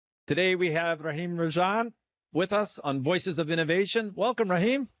Today we have Rahim Rajan with us on Voices of Innovation. Welcome,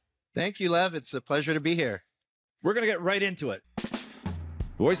 Rahim. Thank you, Lev. It's a pleasure to be here. We're going to get right into it.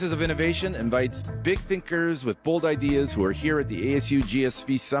 Voices of Innovation invites big thinkers with bold ideas who are here at the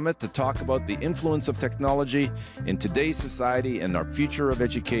ASU+GSV Summit to talk about the influence of technology in today's society and our future of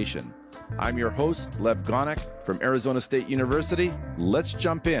education. I'm your host, Lev Gonick from Arizona State University. Let's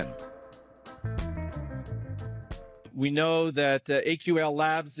jump in. We know that AQL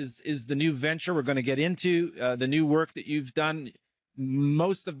Labs is the new venture we're going to get into, the new work that you've done.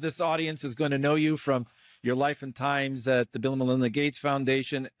 Most of this audience is going to know you from your life and times at the Bill and Melinda Gates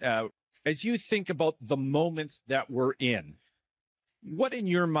Foundation. As you think about the moment that we're in, what in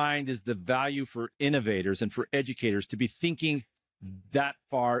your mind is the value for innovators and for educators to be thinking that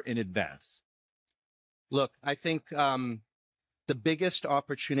far in advance? Look, I think the biggest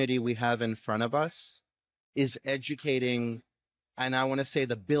opportunity we have in front of us is educating, and I want to say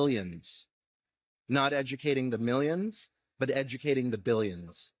the billions, not educating the millions, but educating the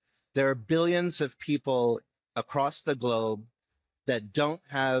billions. There are billions of people across the globe that don't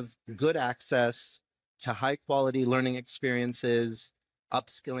have good access to high quality learning experiences,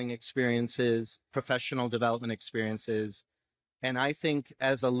 upskilling experiences, professional development experiences. And I think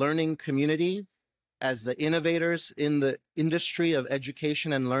as a learning community, as the innovators in the industry of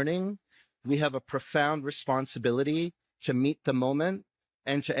education and learning, we have a profound responsibility to meet the moment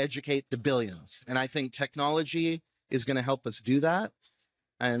and to educate the billions. And I think technology is going to help us do that.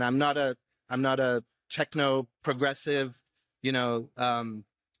 And I'm not a techno progressive, naive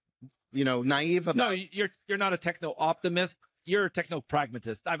about. No, you're not a techno optimist. You're a techno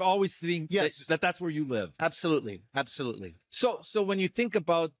pragmatist. I've always seen that's where you live. Absolutely, absolutely. So when you think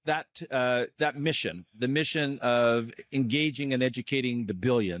about that mission, the mission of engaging and educating the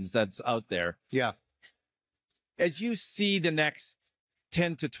billions that's out there, yeah. As you see the next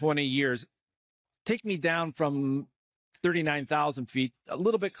 10 to 20 years, take me down from 39,000 feet, a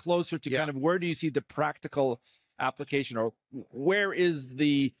little bit closer to kind of where do you see the practical application, or where is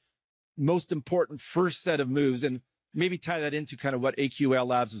the most important first set of moves, and maybe tie that into kind of what AQL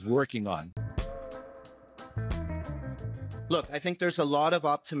Labs is working on. Look, I think there's a lot of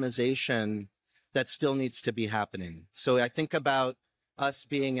optimization that still needs to be happening. So I think about us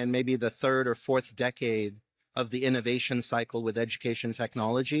being in maybe the third or fourth decade of the innovation cycle with education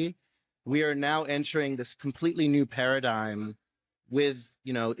technology. We are now entering this completely new paradigm with,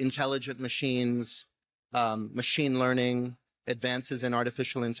 intelligent machines, machine learning, advances in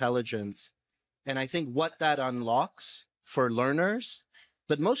artificial intelligence. And I think what that unlocks for learners,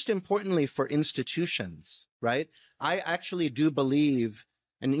 but most importantly for institutions, right? I actually do believe,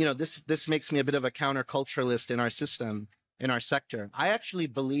 and this makes me a bit of a counterculturalist in our system, in our sector. I actually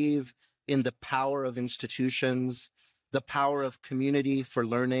believe in the power of institutions, the power of community for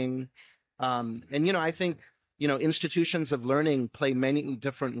learning. I think, institutions of learning play many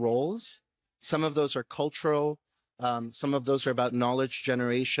different roles. Some of those are cultural. Some of those are about knowledge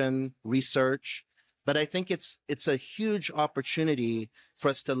generation, research. But I think it's a huge opportunity for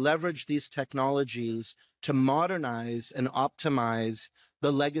us to leverage these technologies to modernize and optimize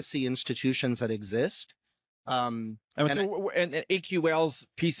the legacy institutions that exist. And AQL's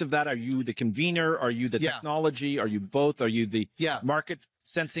piece of that, are you the convener? Are you the technology? Are you both? Are you the market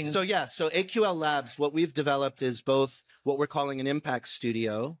sensing? So AQL Labs, what we've developed is both what we're calling an impact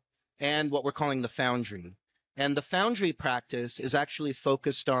studio and what we're calling the foundry. And the foundry practice is actually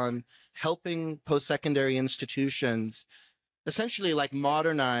focused on helping post-secondary institutions essentially like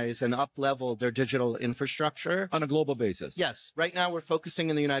modernize and up-level their digital infrastructure. On a global basis. Yes. Right now we're focusing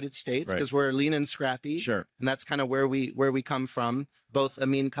in the United States because we're lean and scrappy. Sure. And that's kind of where we come from, both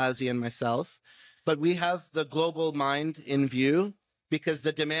Amin Kazi and myself. But we have the global mind in view because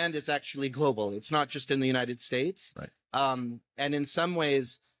the demand is actually global. It's not just in the United States. Right. And in some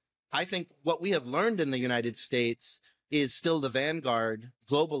ways, I think what we have learned in the United States is still the vanguard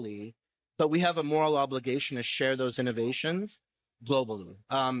globally, but we have a moral obligation to share those innovations globally.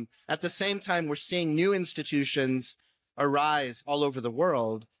 At the same time, we're seeing new institutions arise all over the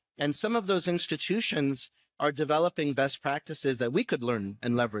world, and some of those institutions are developing best practices that we could learn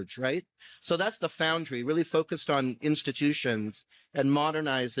and leverage, right? So that's the foundry, really focused on institutions and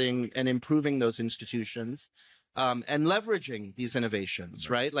modernizing and improving those institutions. And leveraging these innovations,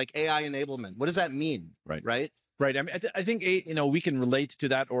 right? Like AI enablement. What does that mean? Right. Right. Right. I mean, I think, we can relate to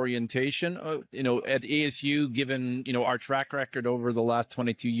that orientation, at ASU, given, our track record over the last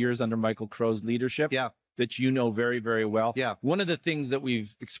 22 years under Michael Crow's leadership. Yeah. That very, very well. Yeah. One of the things that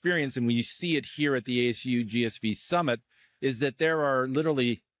we've experienced, and we see it here at the ASU+GSV Summit, is that there are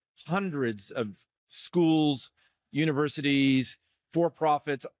literally hundreds of schools, universities,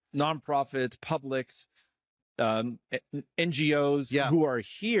 for-profits, nonprofits, publics, NGOs who are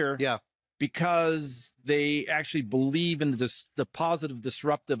here because they actually believe in the positive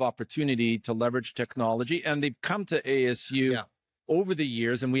disruptive opportunity to leverage technology. And they've come to ASU over the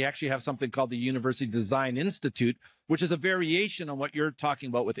years. And we actually have something called the University Design Institute, which is a variation on what you're talking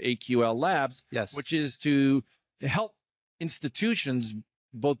about with AQL Labs, which is to help institutions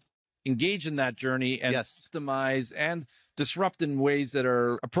both engage in that journey and optimize and disrupt in ways that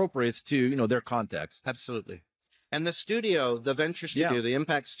are appropriate to, you know, their context. Absolutely. And the studio, the venture studio, the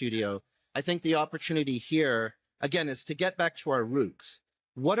impact studio, I think the opportunity here, again, is to get back to our roots.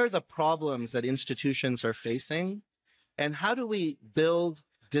 What are the problems that institutions are facing? And how do we build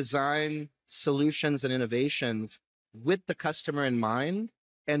design solutions and innovations with the customer in mind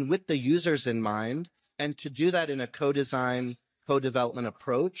and with the users in mind? And to do that in a co-design, co-development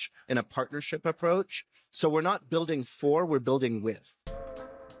approach, in a partnership approach. So we're not building for, we're building with.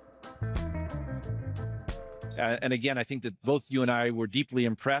 And again, I think that both you and I were deeply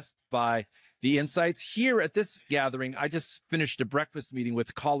impressed by the insights. Here at this gathering, I just finished a breakfast meeting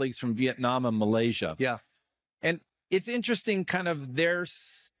with colleagues from Vietnam and Malaysia. And it's interesting kind of their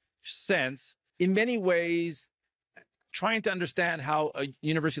sense, in many ways, trying to understand how a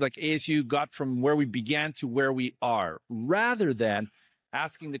university like ASU got from where we began to where we are, rather than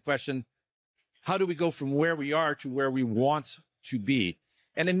asking the question, how do we go from where we are to where we want to be?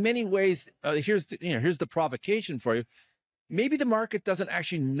 And in many ways, here's the provocation for you. Maybe the market doesn't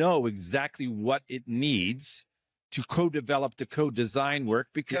actually know exactly what it needs to co-develop, to co-design work,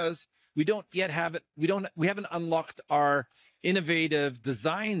 because we don't yet have it. We haven't unlocked our innovative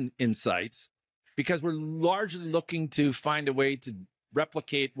design insights, because we're largely looking to find a way to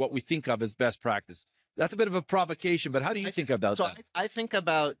replicate what we think of as best practice. That's a bit of a provocation, but how do you think about that? I think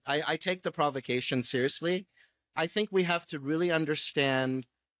about, I take the provocation seriously. I think we have to really understand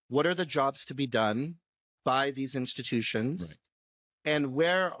what are the jobs to be done by these institutions, and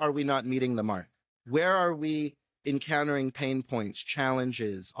where are we not meeting the mark? Where are we encountering pain points,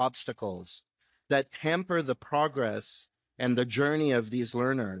 challenges, obstacles that hamper the progress and the journey of these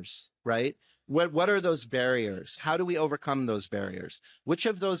learners, right? What are those barriers? How do we overcome those barriers? Which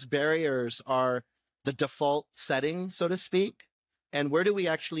of those barriers are the default setting, so to speak? And where do we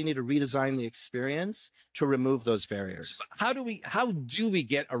actually need to redesign the experience to remove those barriers? How do we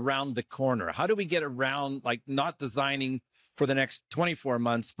get around the corner? How do we get around, like, not designing for the next 24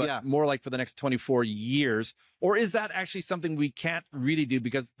 months, but more like for the next 24 years? Or is that actually something we can't really do,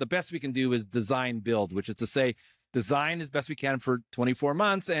 because the best we can do is design build, which is to say, design as best we can for 24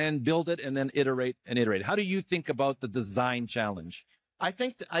 months and build it and then iterate and iterate. How do you think about the design challenge? I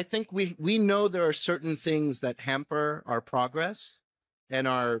think we know there are certain things that hamper our progress and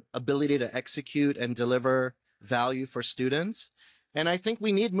our ability to execute and deliver value for students. And I think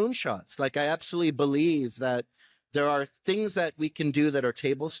we need moonshots. Like, I absolutely believe that there are things that we can do that are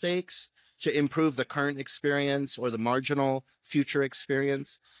table stakes to improve the current experience or the marginal future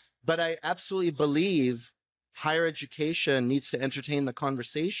experience. But I absolutely believe higher education needs to entertain the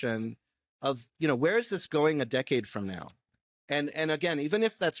conversation of, you know, where is this going a decade from now? And again, even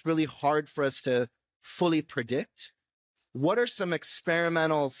if that's really hard for us to fully predict, what are some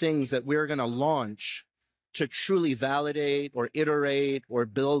experimental things that we're going to launch to truly validate or iterate or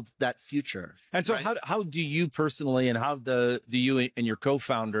build that future? And so how do you personally, and how do you and your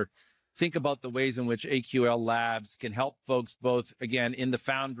co-founder think about the ways in which AQL Labs can help folks both, again, in the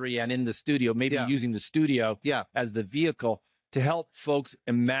foundry and in the studio, maybe using the studio as the vehicle to help folks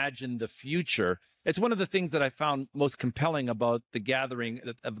imagine the future? It's one of the things that I found most compelling about the gathering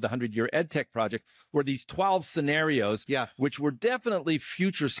of the 100-Year EdTech Project, were these 12 scenarios, which were definitely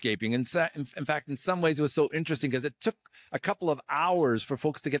futurescaping. In fact, in some ways, it was so interesting because it took a couple of hours for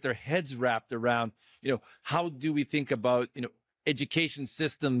folks to get their heads wrapped around, you know, how do we think about, you know, education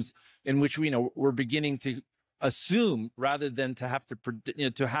systems in which we, you know, we're beginning to assume, rather than to have to, you know,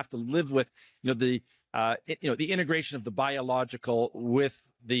 to have to live with, you know, the integration of the biological with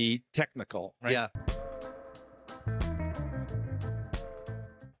the technical, right?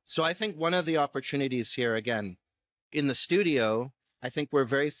 So I think one of the opportunities here, again, in the studio, I think we're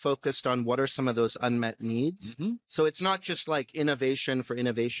very focused on what are some of those unmet needs. So it's not just like innovation for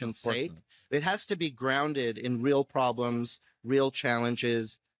innovation's sake. It has to be grounded in real problems, real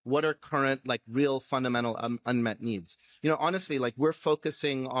challenges. What are current, like, real fundamental unmet needs? You know, honestly, like, we're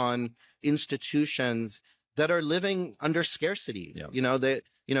focusing on institutions that are living under scarcity. You know, that,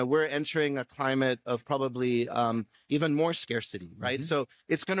 you know, we're entering a climate of probably even more scarcity, right? So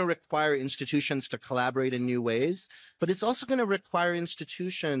it's going to require institutions to collaborate in new ways, but it's also going to require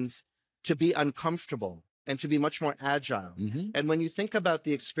institutions to be uncomfortable and to be much more agile. Mhm. And when you think about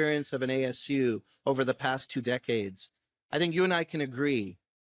the experience of an ASU over the past 2 decades, I think you and I can agree,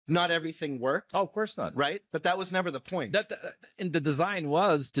 not everything worked, Oh, of course not. right? But that was never the point. And the design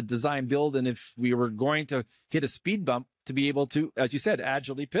was to design, build, and if we were going to hit a speed bump, to be able to, as you said,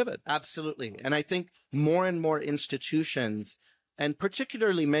 agilely pivot. Absolutely. And I think more and more institutions, and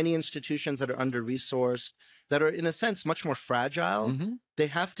particularly many institutions that are under-resourced, that are in a sense much more fragile, Mhm. they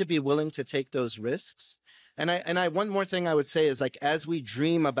have to be willing to take those risks. And I one more thing I would say is, like, as we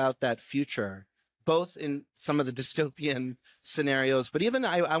dream about that future, both in some of the dystopian scenarios, but even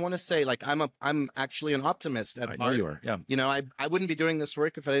I want to say, like, I'm actually an optimist at I know heart. you are. Yeah. You know, I wouldn't be doing this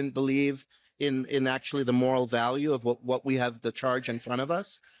work if I didn't believe in actually the moral value of what we have the charge in front of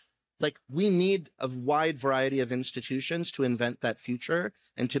us. Like, we need a wide variety of institutions to invent that future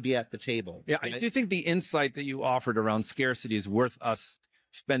and to be at the table. Yeah, right? I do think the insight that you offered around scarcity is worth us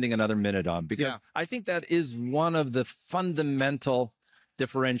spending another minute on, because Yeah. I think that is one of the fundamental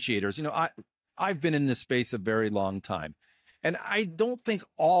differentiators. You know, I've been in this space a very long time, and I don't think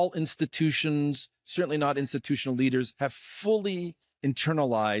all institutions, certainly not institutional leaders, have fully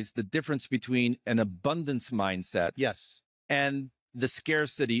internalized the difference between an abundance mindset Yes. and the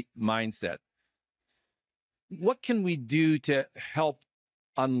scarcity mindset. What can we do to help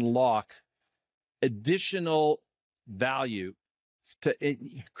unlock additional value to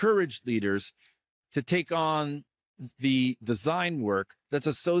encourage leaders to take on the design work that's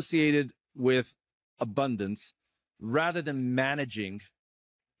associated with abundance rather than managing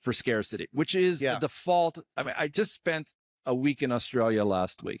for scarcity, which is the Yeah. default? I mean, I just spent a week in Australia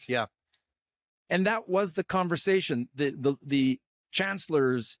last week. Yeah. And that was the conversation. The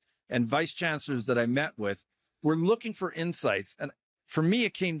chancellors and vice chancellors that I met with were looking for insights. And for me,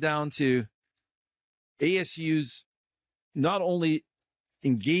 it came down to ASU's not only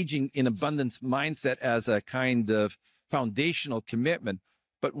engaging in abundance mindset as a kind of foundational commitment,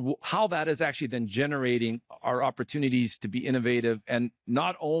 but how that is actually then generating our opportunities to be innovative, and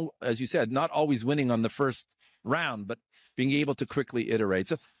not all, as you said, not always winning on the first round, but being able to quickly iterate.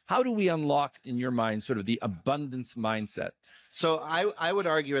 So how do we unlock, in your mind, sort of the abundance mindset? So I would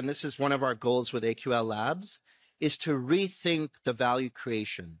argue, and this is one of our goals with AQL Labs, is to rethink the value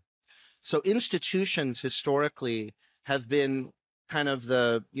creation. So institutions historically have been kind of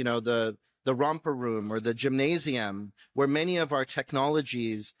the, you know, the romper room or the gymnasium where many of our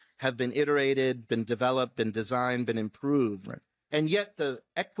technologies have been iterated, been developed, been designed, been improved. Right. And yet the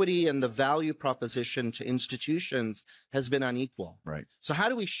equity and the value proposition to institutions has been unequal. Right. So how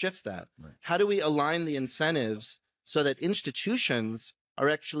do we shift that? Right. How do we align the incentives so that institutions are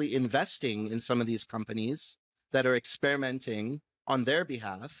actually investing in some of these companies that are experimenting on their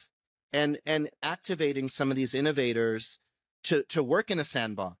behalf, and activating some of these innovators to work in a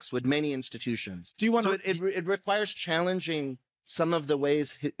sandbox with many institutions? Do you want So to? it requires challenging some of the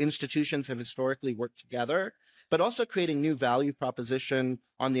ways institutions have historically worked together, but also creating new value proposition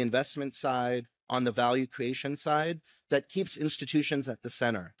on the investment side, on the value creation side, that keeps institutions at the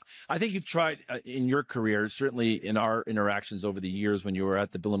center. I think you've tried in your career, certainly in our interactions over the years when you were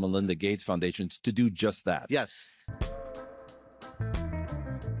at the Bill and Melinda Gates Foundation, to do just that. Yes.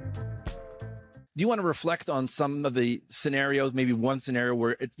 Do you want to reflect on some of the scenarios, maybe one scenario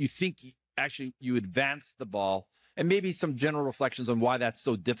where you think actually you advanced the ball, and maybe some general reflections on why that's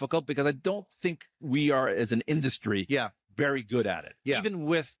so difficult? Because I don't think we are, as an industry, very good at it. Yeah. Even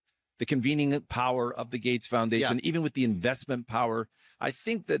with the convening power of the Gates Foundation, even with the investment power, I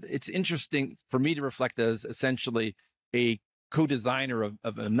think that it's interesting for me to reflect as essentially a co-designer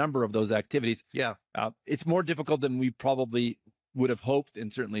of a number of those activities. Yeah. It's more difficult than we probably would have hoped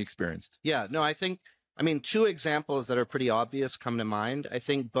and certainly experienced. Yeah, no, I mean, two examples that are pretty obvious come to mind. I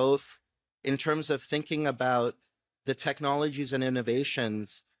think both in terms of thinking about the technologies and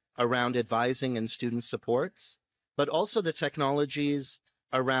innovations around advising and student supports, but also the technologies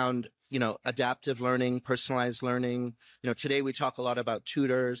around, you know, adaptive learning, personalized learning. You know, today we talk a lot about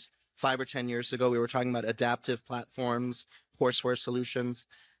tutors. 5 or 10 years ago, we were talking about adaptive platforms, courseware solutions.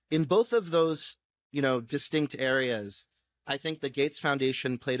 In both of those, you know, distinct areas, I think the Gates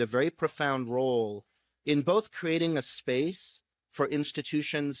Foundation played a very profound role in both creating a space for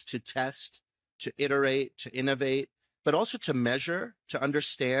institutions to test, to iterate, to innovate, but also to measure, to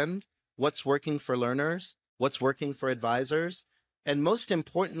understand what's working for learners, what's working for advisors, and most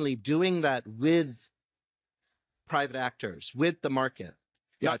importantly, doing that with private actors, with the market.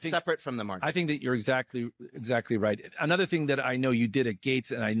 Yeah, not separate from the market. I think that you're exactly right. Another thing that I know you did at Gates,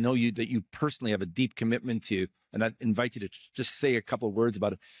 and I know that you personally have a deep commitment to, and I invite you to just say a couple of words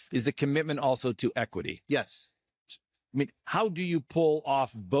about it, is the commitment also to equity. Yes. I mean, how do you pull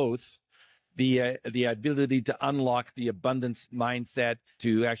off both the ability to unlock the abundance mindset,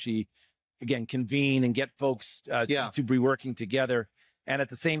 to actually, again, convene and get folks to be working together. And at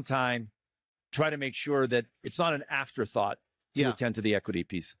the same time, try to make sure that it's not an afterthought to attend to the equity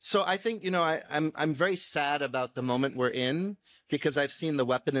piece. So I think, I'm very sad about the moment we're in, because I've seen the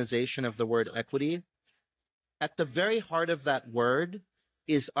weaponization of the word equity. At the very heart of that word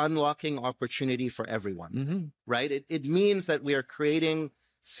is unlocking opportunity for everyone, right? It means that we are creating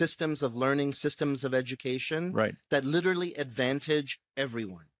systems of learning, systems of education that literally advantage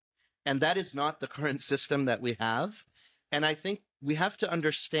everyone. And that is not the current system that we have. And I think we have to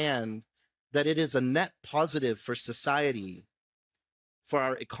understand that it is a net positive for society, for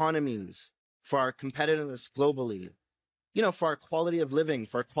our economies, for our competitiveness globally, for our quality of living,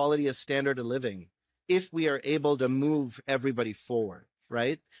 for our quality of standard of living, if we are able to move everybody forward,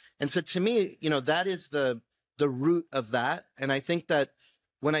 right? And so to me, that is the root of that. And I think that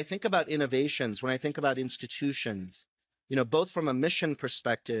when I think about innovations, when I think about institutions, both from a mission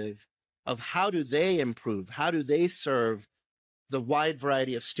perspective of how do they improve, how do they serve the wide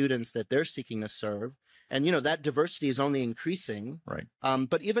variety of students that they're seeking to serve. And, that diversity is only increasing. Right.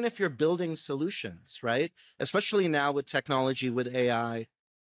 But even if you're building solutions, right, especially now with technology, with AI,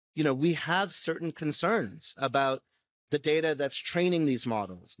 we have certain concerns about the data that's training these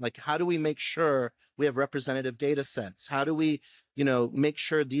models. Like, how do we make sure we have representative data sets? How do we, make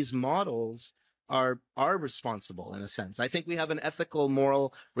sure these models are responsible in a sense? I think we have an ethical,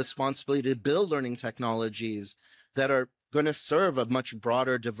 moral responsibility to build learning technologies that are going to serve a much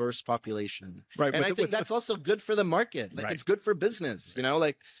broader, diverse population. Right. And I think that's also good for the market. Like, it's good for business,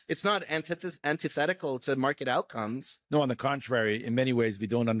 it's not antithetical to market outcomes. No, on the contrary, in many ways, if you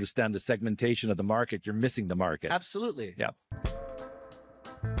don't understand the segmentation of the market, you're missing the market. Absolutely. Yeah.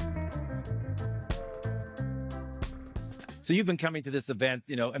 So you've been coming to this event,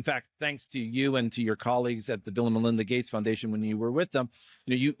 in fact, thanks to you and to your colleagues at the Bill and Melinda Gates Foundation when you were with them,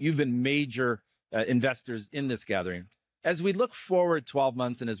 you've been major investors in this gathering. As we look forward 12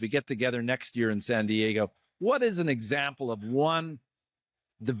 months and as we get together next year in San Diego, what is an example of one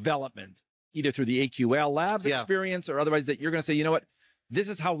development, either through the AQL Labs experience or otherwise, that you're going to say, this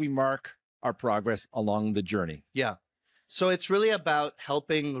is how we mark our progress along the journey? Yeah. So it's really about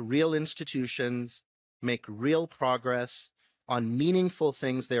helping real institutions make real progress on meaningful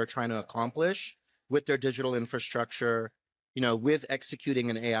things they are trying to accomplish with their digital infrastructure, with executing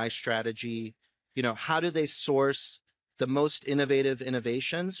an AI strategy. How do they source the most innovative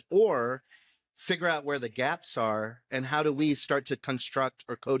innovations, or figure out where the gaps are, and how do we start to construct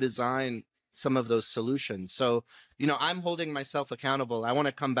or co-design some of those solutions? So, I'm holding myself accountable. I want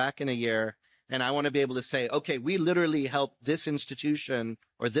to come back in a year and I want to be able to say, okay, we literally helped this institution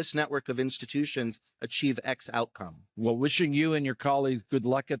or this network of institutions achieve X outcome. Well, wishing you and your colleagues good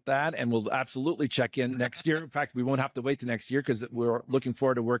luck at that. And we'll absolutely check in next year. In fact, we won't have to wait till next year because we're looking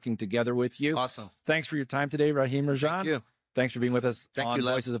forward to working together with you. Awesome. Thanks for your time today, Rahim Rajan. Thank you. Thanks for being with us on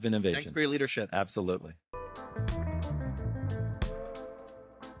Lev. Voices of Innovation. Thanks for your leadership. Absolutely.